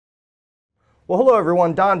Well, hello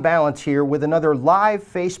everyone, Don Ballance here with another live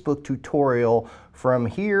Facebook tutorial from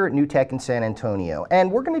here at NewTek in San Antonio. And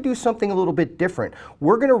we're going to do something a little bit different.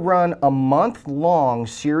 We're going to run a month-long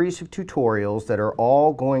series of tutorials that are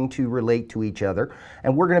all going to relate to each other.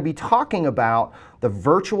 And we're going to be talking about the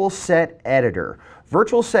Virtual Set Editor.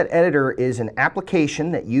 Virtual Set Editor is an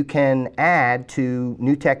application that you can add to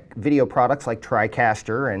NewTek video products like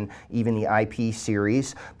TriCaster and even the IP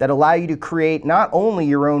series that allow you to create not only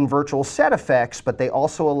your own virtual set effects, but they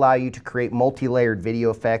also allow you to create multi-layered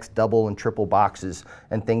video effects, double and triple boxes,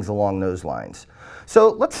 and things along those lines.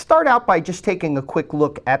 So let's start out by just taking a quick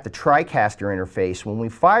look at the TriCaster interface. When we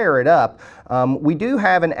fire it up, we do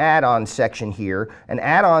have an add-on section here, and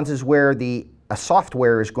add-ons is where the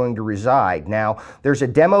software is going to reside. Now, there's a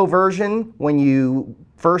demo version when you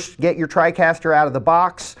first get your TriCaster out of the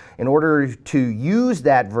box. In order to use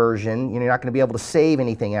that version, you're not going to be able to save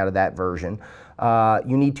anything out of that version.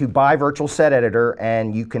 You need to buy Virtual Set Editor,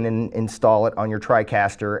 and you can install it on your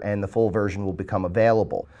TriCaster, and the full version will become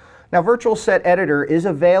available. Now, Virtual Set Editor is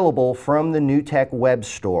available from the NewTek web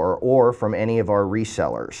store or from any of our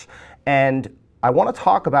resellers. And I want to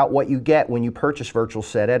talk about what you get when you purchase Virtual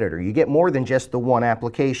Set Editor. You get more than just the one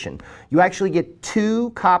application. You actually get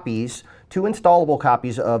two installable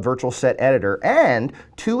copies of Virtual Set Editor and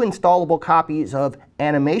two installable copies of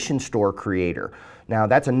Animation Store Creator. Now,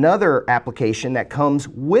 that's another application that comes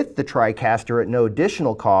with the TriCaster at no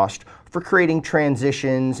additional cost for creating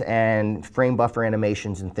transitions and frame buffer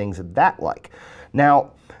animations and things of that like.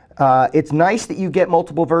 Now, it's nice that you get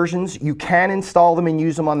multiple versions. You can install them and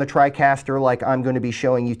use them on the TriCaster like I'm going to be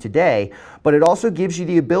showing you today, but it also gives you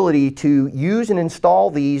the ability to use and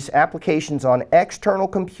install these applications on external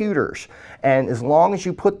computers. And as long as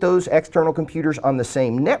you put those external computers on the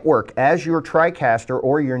same network as your TriCaster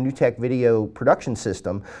or your NewTek video production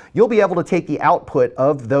system, you'll be able to take the output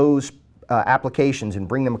of those applications and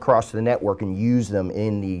bring them across to the network and use them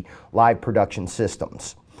in the live production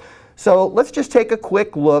systems. So let's just take a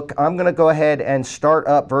quick look. I'm going to go ahead and start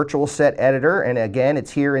up Virtual Set Editor, and again, it's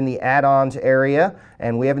here in the add-ons area,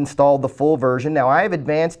 and we have installed the full version. Now, I have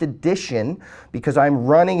Advanced Edition because I'm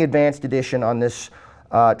running Advanced Edition on this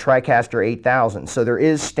TriCaster 8000. So there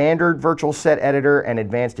is Standard Virtual Set Editor and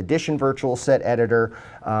Advanced Edition Virtual Set Editor.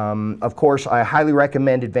 Of course, I highly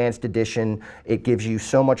recommend Advanced Edition. It gives you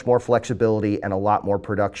so much more flexibility and a lot more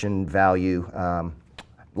production value.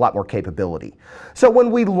 A lot more capability. So when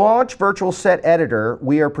we launch Virtual Set Editor,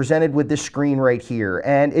 we are presented with this screen right here,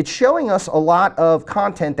 and it's showing us a lot of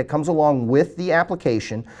content that comes along with the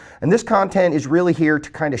application, and this content is really here to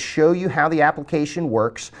kind of show you how the application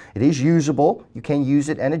works. It is usable. You can use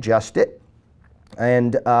it and adjust it.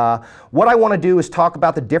 And what I want to do is talk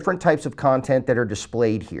about the different types of content that are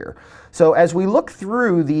displayed here. So as we look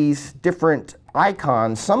through these different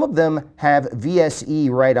icons, some of them have VSE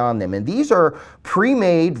right on them, and these are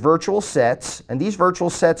pre-made virtual sets, and these virtual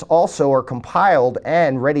sets also are compiled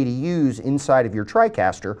and ready to use inside of your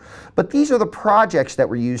TriCaster, but these are the projects that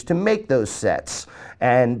were used to make those sets.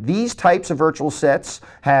 And these types of virtual sets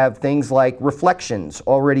have things like reflections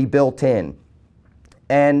already built in,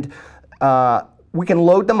 and we can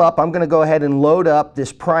load them up. I'm going to go ahead and load up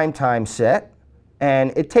this primetime set.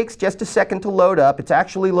 And it takes just a second to load up. It's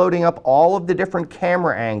actually loading up all of the different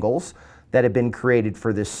camera angles that have been created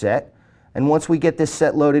for this set. And once we get this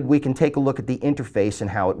set loaded, we can take a look at the interface and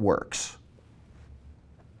how it works.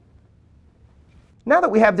 Now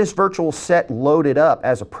that we have this virtual set loaded up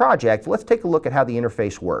as a project, let's take a look at how the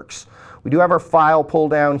interface works. We do have our file pull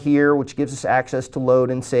down here, which gives us access to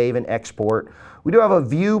load and save and export. We do have a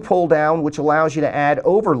view pull down, which allows you to add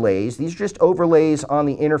overlays. These are just overlays on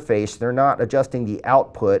the interface. They're not adjusting the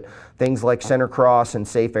output. Things like center cross and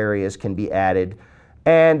safe areas can be added.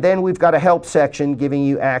 And then we've got a help section giving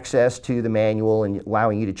you access to the manual and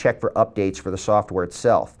allowing you to check for updates for the software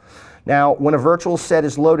itself. Now, when a virtual set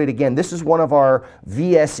is loaded, again, this is one of our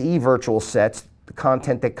VSE virtual sets, the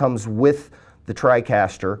content that comes with the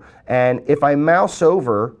TriCaster. And if I mouse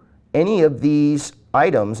over any of these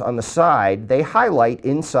items on the side, they highlight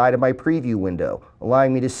inside of my preview window,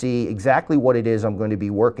 allowing me to see exactly what it is I'm going to be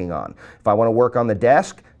working on. If I want to work on the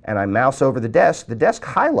desk and I mouse over the desk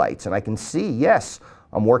highlights, and I can see, yes,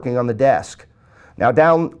 I'm working on the desk. Now,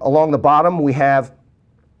 down along the bottom, we have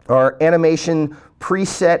our animation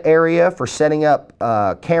preset area for setting up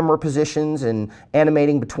camera positions and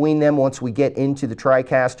animating between them once we get into the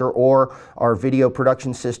TriCaster or our video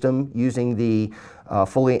production system using the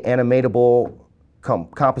fully animatable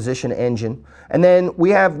composition engine. And then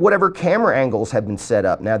we have whatever camera angles have been set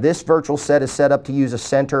up. Now this virtual set is set up to use a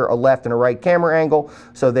center, a left, and a right camera angle,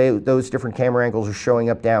 so those different camera angles are showing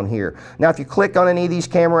up down here. Now if you click on any of these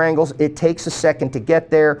camera angles, it takes a second to get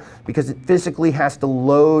there because it physically has to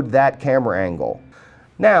load that camera angle.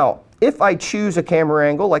 Now, if I choose a camera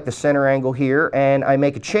angle, like the center angle here, and I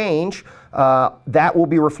make a change, that will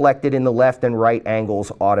be reflected in the left and right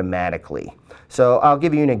angles automatically. So I'll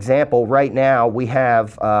give you an example. Right now we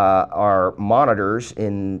have our monitors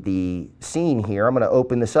in the scene here. I'm going to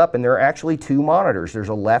open this up, and there are actually two monitors. There's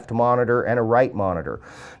a left monitor and a right monitor.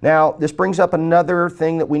 Now this brings up another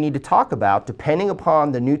thing that we need to talk about. Depending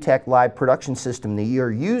upon the NewTek live production system that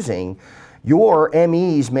you're using, your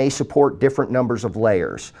MEs may support different numbers of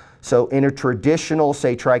layers. So in a traditional,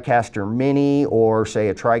 say, TriCaster Mini, or say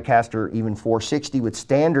a TriCaster even 460 with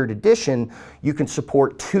standard edition, you can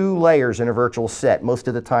support 2 layers in a virtual set. Most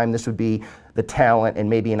of the time this would be the talent and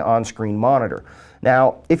maybe an on-screen monitor.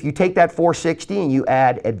 Now if you take that 460 and you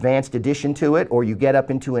add advanced edition to it, or you get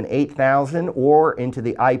up into an 8000 or into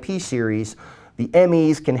the IP series, the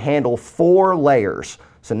MEs can handle 4 layers.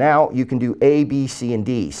 So now you can do A, B, C, and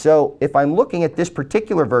D. So if I'm looking at this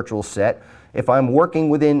particular virtual set, if I'm working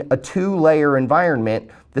within a 2-layer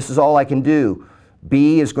environment, this is all I can do.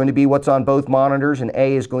 B is going to be what's on both monitors, and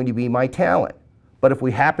A is going to be my talent. But if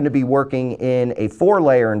we happen to be working in a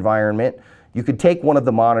 4-layer environment, you could take one of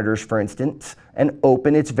the monitors, for instance, and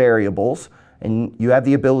open its variables, and you have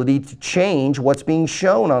the ability to change what's being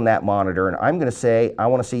shown on that monitor. And I'm going to say I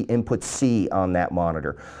want to see input C on that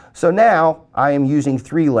monitor. So now I am using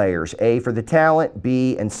 3 layers, A for the talent,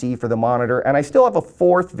 B, and C for the monitor, and I still have a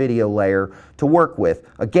 4th video layer to work with.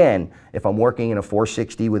 Again, if I'm working in a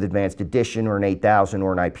 460 with advanced edition, or an 8000,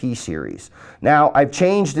 or an IP series. Now I've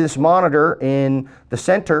changed this monitor in the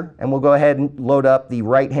center, and we'll go ahead and load up the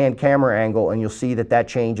right-hand camera angle, and you'll see that that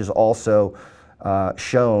change is also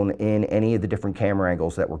shown in any of the different camera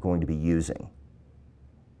angles that we're going to be using.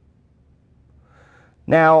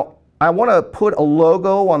 Now I want to put a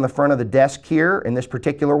logo on the front of the desk here. In this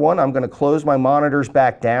particular one, I'm going to close my monitors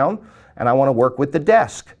back down, and I want to work with the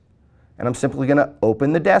desk. And I'm simply going to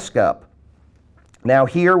open the desk up. Now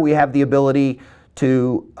here we have the ability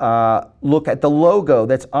to look at the logo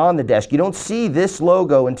that's on the desk. You don't see this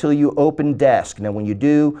logo until you open desk. Now when you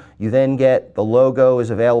do, you then get the logo is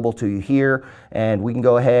available to you here, and we can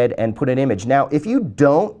go ahead and put an image. Now if you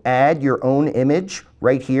don't add your own image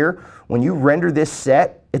right here, when you render this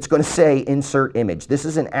set, it's going to say insert image. This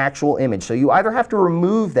is an actual image, so you either have to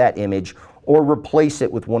remove that image or replace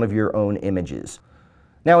it with one of your own images.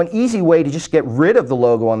 Now an easy way to just get rid of the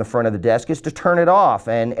logo on the front of the desk is to turn it off,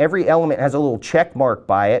 and every element has a little check mark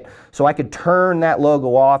by it, so I could turn that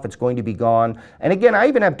logo off. It's going to be gone. And again, I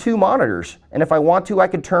even have 2 monitors, and if I want to, I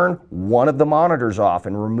could turn one of the monitors off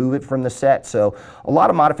and remove it from the set. So a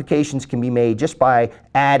lot of modifications can be made just by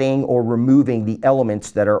adding or removing the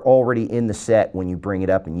elements that are already in the set when you bring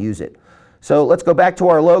it up and use it. So let's go back to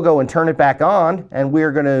our logo and turn it back on, and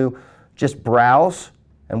we're going to just browse.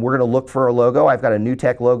 And we're going to look for a logo. I've got a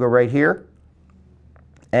NewTek logo right here.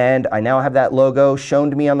 And I now have that logo shown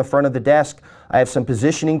to me on the front of the desk. I have some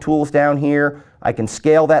positioning tools down here. I can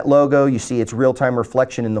scale that logo. You see its real-time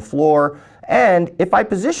reflection in the floor. And if I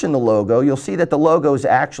position the logo, you'll see that the logo is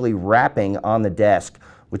actually wrapping on the desk,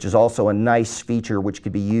 which is also a nice feature which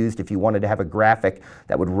could be used if you wanted to have a graphic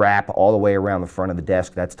that would wrap all the way around the front of the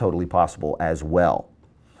desk. That's totally possible as well.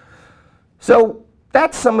 So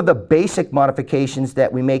that's some of the basic modifications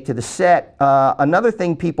that we make to the set. Another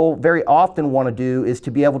thing people very often want to do is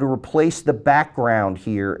to be able to replace the background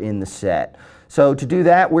here in the set. So to do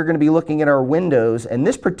that, we're going to be looking at our windows, and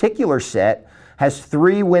this particular set has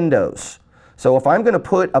 3 windows. So if I'm going to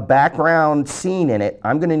put a background scene in it,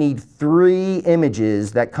 I'm going to need 3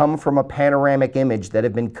 images that come from a panoramic image that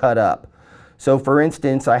have been cut up. So for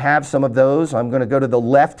instance, I have some of those. I'm going to go to the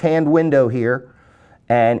left-hand window here.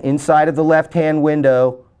 And inside of the left-hand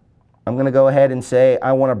window, I'm going to go ahead and say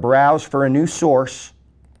I want to browse for a new source.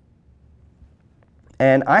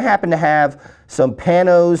 And I happen to have some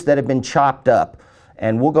panos that have been chopped up.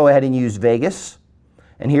 And we'll go ahead and use Vegas.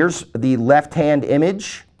 And here's the left-hand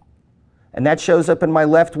image. And that shows up in my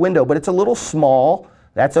left window, but it's a little small.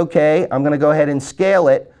 That's okay. I'm going to go ahead and scale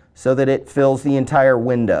it so that it fills the entire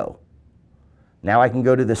window. Now I can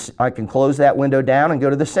go to this, I can close that window down and go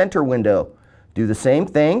to the center window. Do the same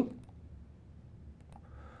thing,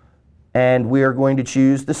 and we are going to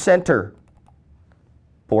choose the center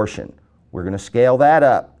portion. We're going to scale that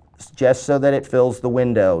up just so that it fills the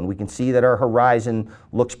window, and we can see that our horizon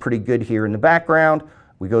looks pretty good here in the background.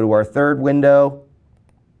 We go to our 3rd window,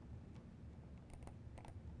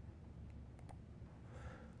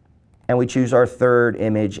 and we choose our third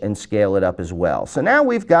image and scale it up as well. So now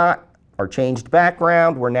we've got our changed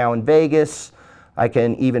background. We're now in Vegas. I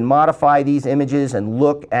can even modify these images and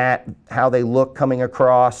look at how they look coming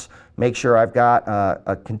across. Make sure I've got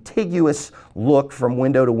a contiguous look from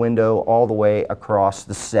window to window all the way across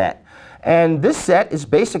the set. And this set is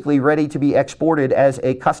basically ready to be exported as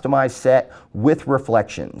a customized set with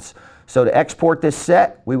reflections. So to export this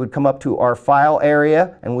set, we would come up to our file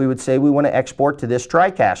area and we would say we want to export to this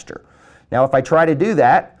TriCaster. Now if I try to do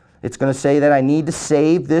that, it's going to say that I need to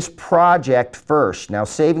save this project first. Now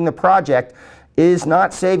saving the project is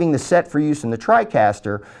not saving the set for use in the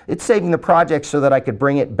TriCaster, it's saving the project so that I could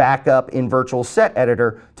bring it back up in Virtual Set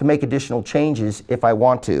Editor to make additional changes if I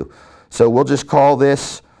want to. So we'll just call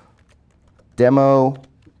this Demo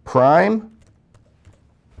Prime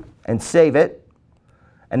and save it.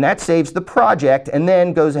 And that saves the project and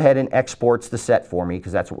then goes ahead and exports the set for me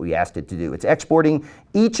because that's what we asked it to do. It's exporting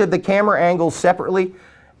each of the camera angles separately,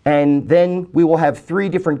 and then we will have 3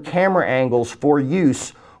 different camera angles for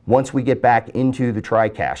use once we get back into the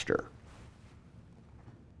TriCaster.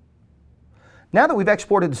 Now that we've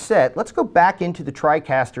exported the set, let's go back into the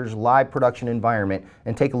TriCaster's live production environment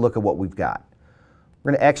and take a look at what we've got.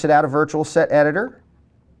 We're going to exit out of Virtual Set Editor,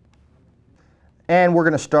 and we're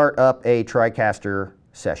going to start up a TriCaster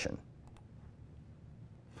session.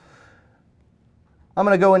 I'm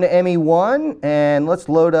going to go into ME1 and let's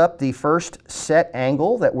load up the first set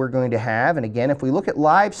angle that we're going to have. And again, if we look at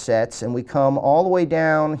live sets and we come all the way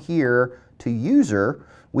down here to user,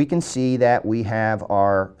 we can see that we have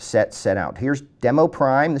our set out. Here's Demo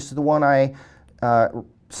Prime. This is the one I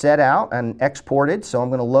set out and exported. So I'm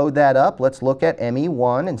going to load that up. Let's look at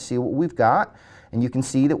ME1 and see what we've got. And you can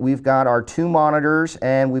see that we've got our 2 monitors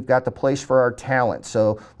and we've got the place for our talent.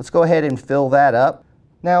 So let's go ahead and fill that up.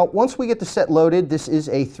 Now, once we get the set loaded, this is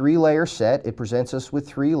a 3-layer set. It presents us with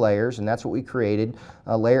 3 layers, and that's what we created.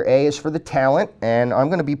 Layer A is for the talent, and I'm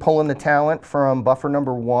going to be pulling the talent from buffer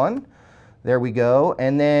number 1. There we go.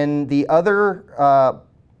 And then the other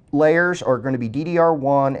layers are going to be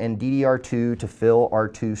DDR1 and DDR2 to fill our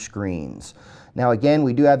 2 screens. Now again,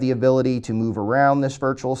 we do have the ability to move around this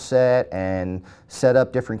virtual set and set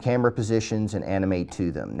up different camera positions and animate to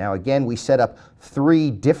them. Now again, we set up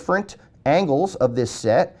 3 different angles of this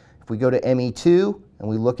set. If we go to ME2 and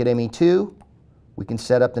we look at ME2, we can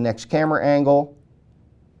set up the next camera angle.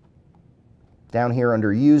 Down here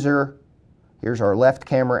under user, here's our left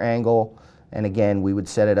camera angle, and again we would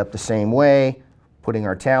set it up the same way, putting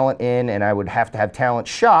our talent in, and I would have to have talent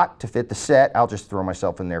shot to fit the set. I'll just throw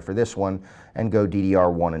myself in there for this one and go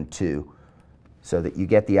DDR1 and 2 so that you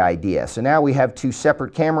get the idea. So now we have 2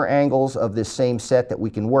 separate camera angles of this same set that we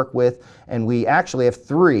can work with, and we actually have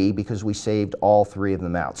 3 because we saved all 3 of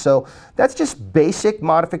them out. So that's just basic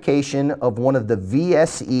modification of one of the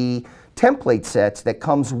VSE template sets that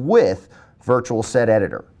comes with Virtual Set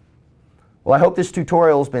Editor. Well, I hope this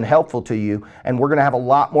tutorial has been helpful to you, and we're going to have a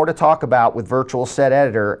lot more to talk about with Virtual Set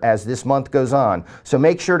Editor as this month goes on. So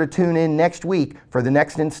make sure to tune in next week for the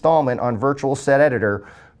next installment on Virtual Set Editor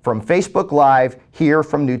from Facebook Live here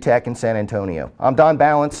from NewTek in San Antonio. I'm Don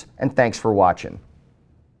Ballance, and thanks for watching.